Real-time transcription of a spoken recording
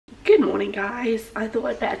Good morning guys, I thought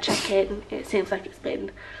I'd better check in. It seems like it's been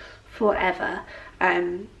forever,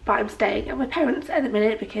 but I'm staying at my parents' at the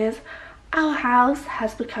minute because our house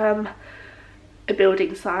has become a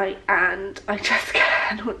building site and I just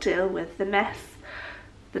cannot deal with the mess,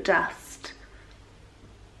 the dust,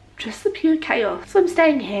 just the pure chaos. So I'm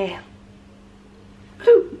staying here.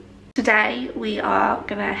 Ooh. Today we are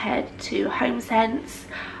gonna head to Homesense.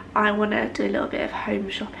 I want to do a little bit of home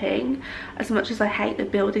shopping. As much as I hate the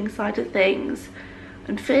building side of things,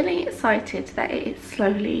 I'm feeling excited that it is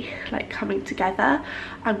slowly like coming together.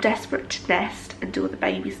 I'm desperate to nest and do all the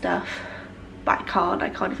baby stuff, but I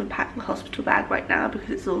can't even pack the hospital bag right now because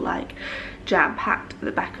it's all like jam-packed at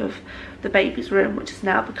the back of the baby's room, which has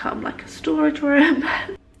now become like a storage room.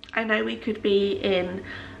 I know we could be in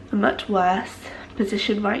a much worse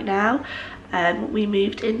position right now. We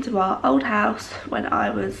moved into our old house when I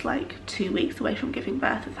was like 2 weeks away from giving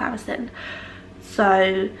birth with Harrison,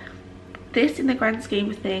 so this in the grand scheme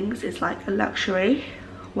of things is like a luxury.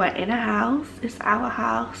 We're in a house, it's our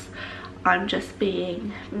house. I'm just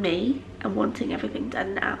being me and wanting everything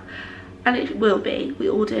done now, and it will be. We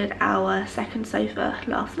ordered our second sofa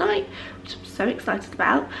last night, which I'm so excited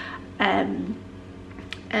about, and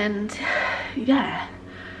yeah,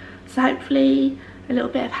 so hopefully a little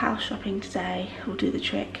bit of house shopping today will do the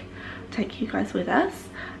trick. Take you guys with us,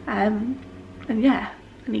 and yeah,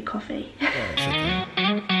 I need coffee.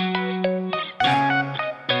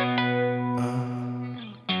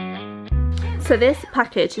 So this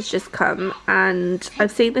package has just come and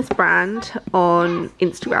I've seen this brand on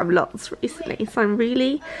Instagram lots recently, so I'm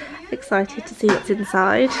really excited to see what's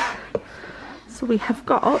inside. So we have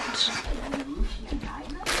got, let's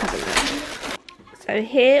have a look. So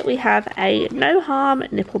here we have a no harm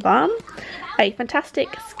nipple balm, a fantastic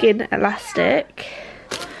skin elastic,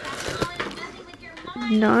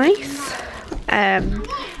 nice,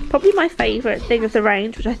 probably my favourite thing of the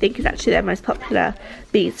range, which I think is actually their most popular,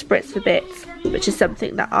 these Spritz for Bits, which is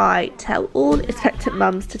something that I tell all expectant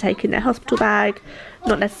mums to take in their hospital bag.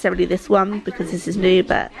 Not necessarily this one because this is new,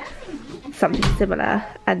 but something similar.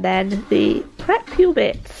 And then the Prep Pure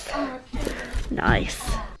Bits, nice.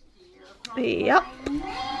 Yep.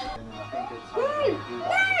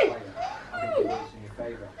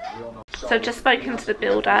 So I've just spoken to the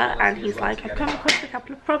builder and he's like, I've come across a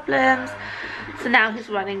couple of problems. So now he's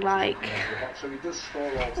running like,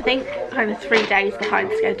 I think kind of 3 days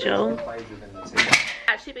behind schedule.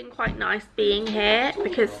 Actually been quite nice being here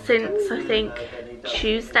because since I think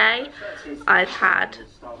Tuesday I've had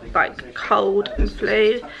like cold and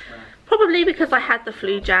flu. Probably because I had the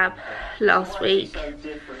flu jab last week.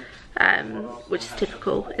 Which is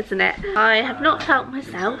typical, isn't it? I have not felt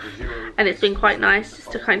myself and it's been quite nice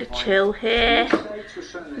just to kind of chill here,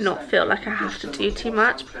 not feel like I have to do too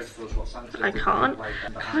much because I can't.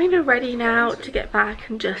 I'm kind of ready now to get back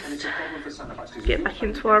and just get back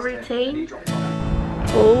into our routine.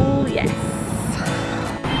 Oh yes.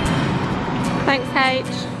 Thanks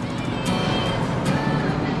H.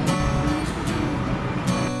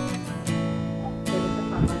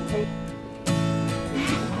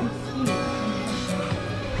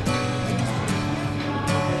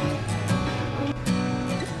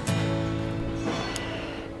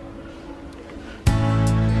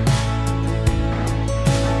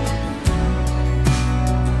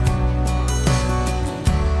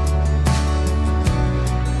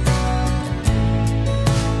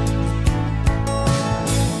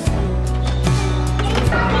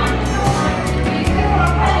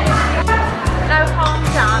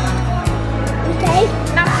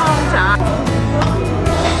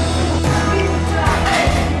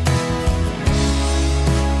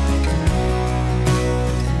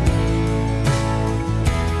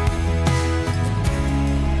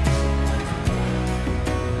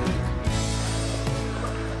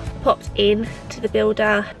 Popped in to the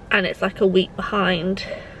builder and it's like a week behind.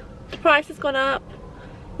 The price has gone up,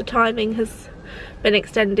 the timing has been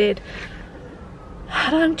extended,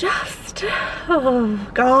 and I'm just, oh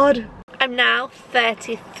god. I'm now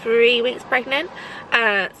 33 weeks pregnant,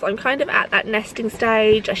 so I'm kind of at that nesting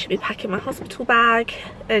stage. I should be packing my hospital bag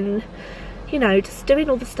and, you know, just doing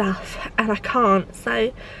all the stuff, and I can't, so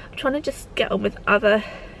I'm trying to just get on with other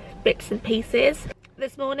bits and pieces.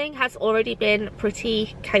 This morning has already been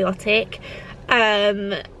pretty chaotic.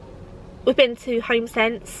 We've been to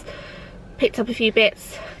Homesense, picked up a few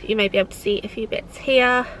bits. You may be able to see a few bits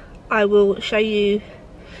here. I will show you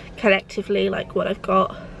collectively like what I've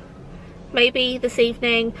got. Maybe this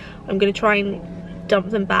evening I'm going to try and dump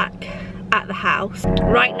them back at the house.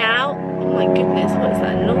 Right now, oh my goodness, what is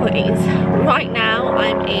that noise? Right now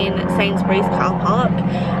I'm in Sainsbury's car park.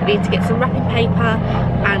 I need to get some wrapping paper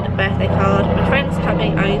and birthday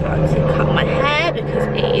popping over to cut my hair because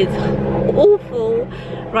it is awful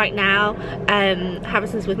right now.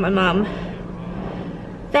 Harrison's with my mum.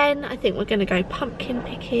 Then I think we're gonna go pumpkin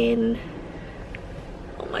picking.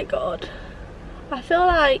 Oh my god. I feel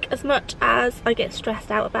like as much as I get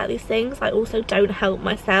stressed out about these things, I also don't help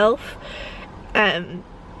myself.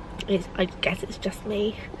 I guess it's just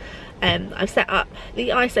me. I've set up the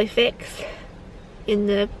ISOFIX in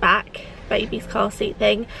the back baby's car seat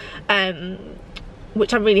thing,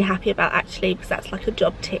 which I'm really happy about actually, because that's like a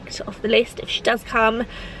job ticked off the list. If she does come,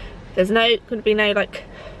 there's going to be no like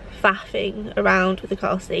faffing around with the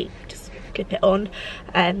car seat, just clip it on.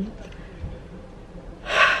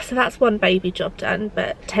 So that's one baby job done,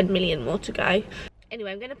 but 10 million more to go.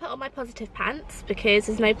 Anyway, I'm going to put on my positive pants because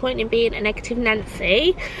there's no point in being a negative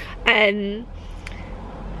Nancy.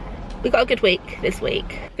 We got a good week this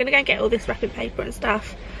week. I'm going to go and get all this wrapping paper and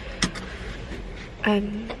stuff.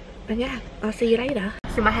 And yeah, I'll see you later.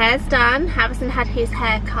 So my hair's done. Harrison had his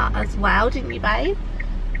hair cut as well, didn't you, babe?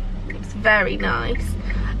 It's very nice.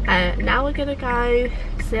 Now we're going to go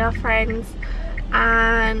see our friends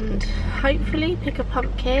and hopefully pick a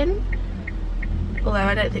pumpkin. Although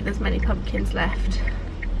I don't think there's many pumpkins left.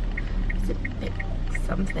 It's a bit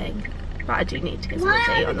something. But I do need to get some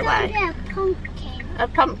tea on the way. A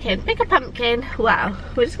pumpkin. Pick a pumpkin. Wow.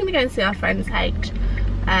 We're just going to go and see our friends, H.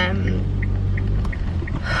 I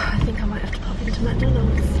think I might have to pop into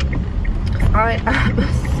McDonald's. I am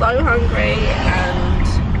so hungry and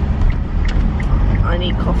I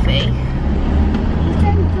need coffee.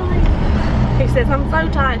 He says I'm so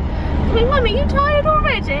tired. I mean, Mum, are you tired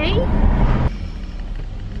already?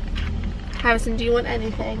 Harrison, do you want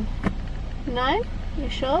anything? No? You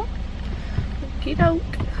sure? Okie doke.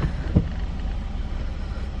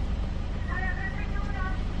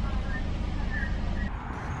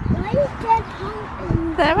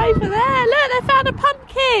 They're over there. Look, they found a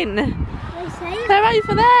pumpkin. They're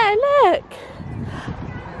over there. Look.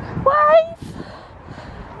 Wave.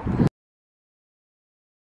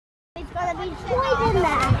 It's gonna be squid in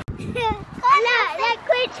there. Look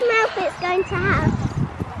which mouth it's going to have.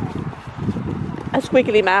 A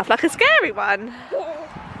squiggly mouth, like a scary one.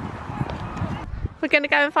 We're going to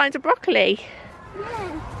go and find a broccoli.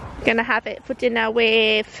 Yeah. We're going to have it for dinner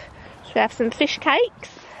with, should we have some fish cakes?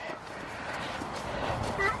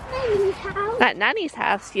 Nanny's house. At Nanny's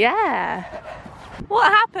house, yeah.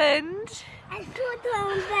 What happened? I fell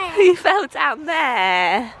down there. You fell down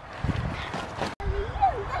there.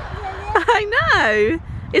 I know.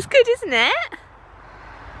 It's good, isn't it?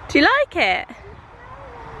 Do you like it?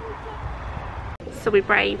 So we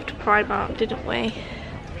braved Primark, didn't we?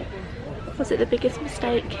 Was it the biggest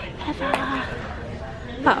mistake ever?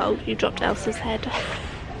 Uh-oh, you dropped Elsa's head.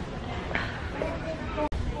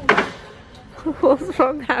 What's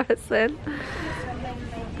wrong, Harrison?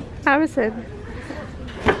 Harrison?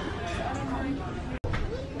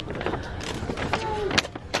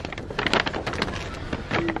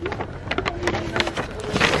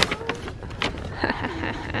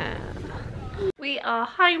 We are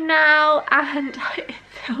home now and it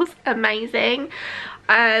feels amazing.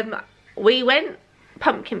 We went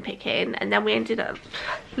pumpkin picking and then we ended up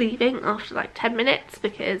leaving after like 10 minutes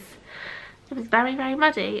because it was very, very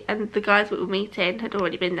muddy and the guys we were meeting had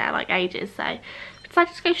already been there like ages, so we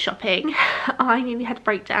decided to go shopping. I nearly had a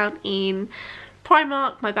breakdown in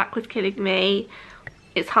Primark. My back was killing me.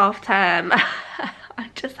 It's half term. I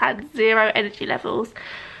just had zero energy levels.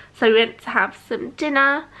 So we went to have some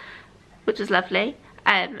dinner, which was lovely,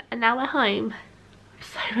 and now we're home. I'm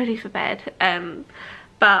so ready for bed.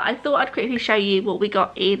 But I thought I'd quickly show you what we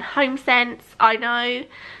got in Homesense. I know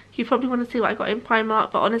you probably want to see what I got in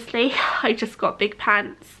Primark, but honestly, I just got big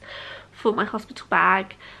pants for my hospital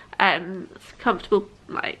bag, some comfortable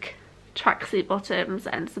like tracksuit bottoms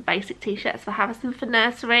and some basic t-shirts for Harrison for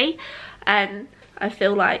nursery. I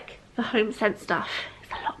feel like the Homesense stuff is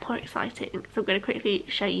a lot more exciting, so I'm going to quickly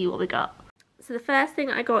show you what we got. So the first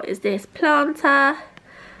thing I got is this planter.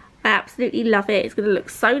 I absolutely love it. It's going to look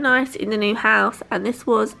so nice in the new house, and this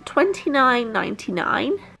was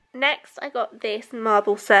 $29.99. Next I got this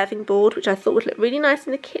marble serving board, which I thought would look really nice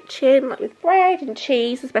in the kitchen, like with bread and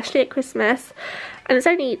cheese, especially at Christmas, and it's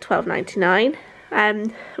only $12.99,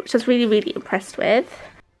 which I was really, really impressed with.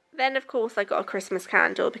 Then of course I got a Christmas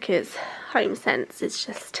candle because Homesense is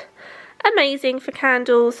just amazing for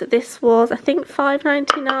candles. This was, I think,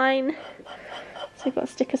 $5.99. So I've got a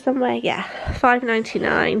sticker somewhere. Yeah,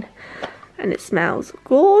 $5.99, and it smells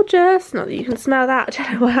gorgeous. Not that you can smell that, I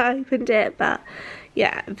don't know why I opened it, but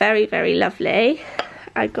yeah, very, very lovely.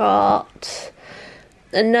 I got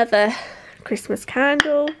another Christmas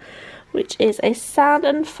candle, which is a sand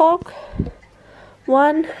and fog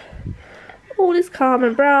one. All is calm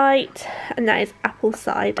and bright, and that is apple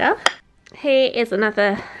cider. Here is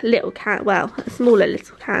another little well, a smaller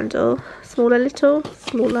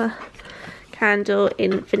candle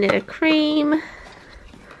in vanilla cream.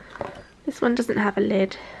 This one doesn't have a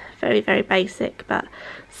lid, very basic, but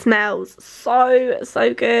smells so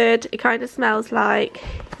good. It kind of smells like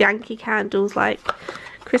Yankee candles, like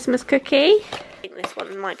Christmas cookie. I think this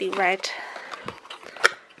one might be red.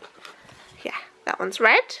 Yeah, that one's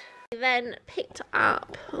red. I then picked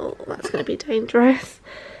up, oh, that's going to be dangerous,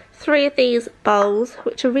 3 of these bowls,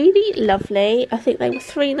 which are really lovely. I think they were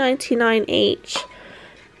 $3.99 each.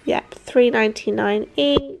 Yep, $3.99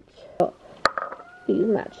 each. These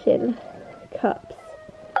matching cups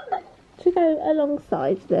to go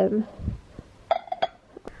alongside them.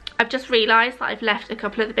 I've just realised that I've left a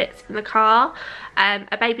couple of the bits in the car,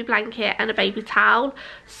 a baby blanket and a baby towel.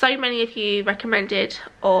 So many of you recommended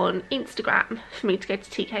on Instagram for me to go to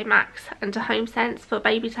TK Maxx and to Homesense for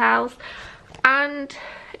baby towels, and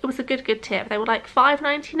it was a good tip. They were like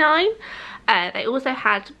 $5.99. They also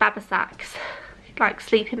had Baba sacks, like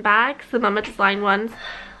sleeping bags, the Mama Design ones,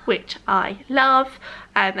 which I love.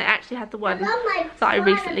 They actually had the one that I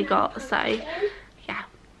recently got, so yeah,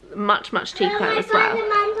 much cheaper as well.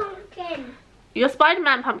 Pumpkin. Your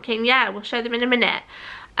Spiderman pumpkin, yeah, we'll show them in a minute.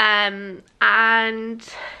 And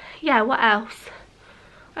yeah, what else?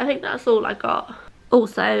 I think that's all I got.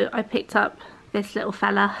 Also, I picked up this little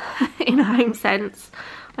fella in Homesense.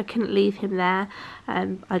 I couldn't leave him there.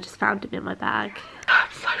 I just found him in my bag. I'm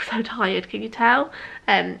so tired, can you tell?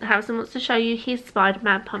 Harrison wants to show you his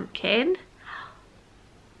Spiderman pumpkin.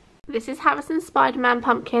 This is Harrison's Spiderman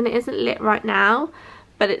pumpkin. It isn't lit right now,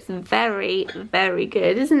 but it's very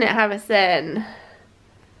good, isn't it, Harrison?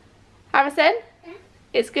 Harrison? Yeah.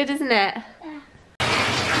 It's good, isn't it? Yeah.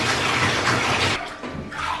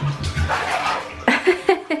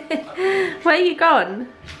 Where are you gone?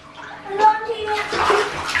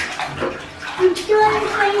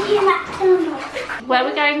 Where are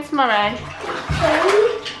we going tomorrow?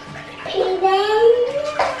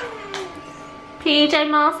 PJ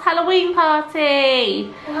Masks Halloween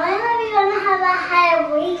party. Why are we going to have a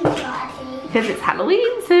Halloween party? Because it's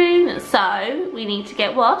Halloween soon, so we need to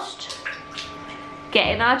get washed, get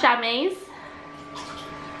in our jammies.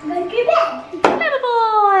 Go to bed. Little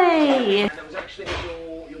boy. And that was actually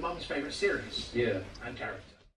your mum's favourite series. Yeah. And carrots.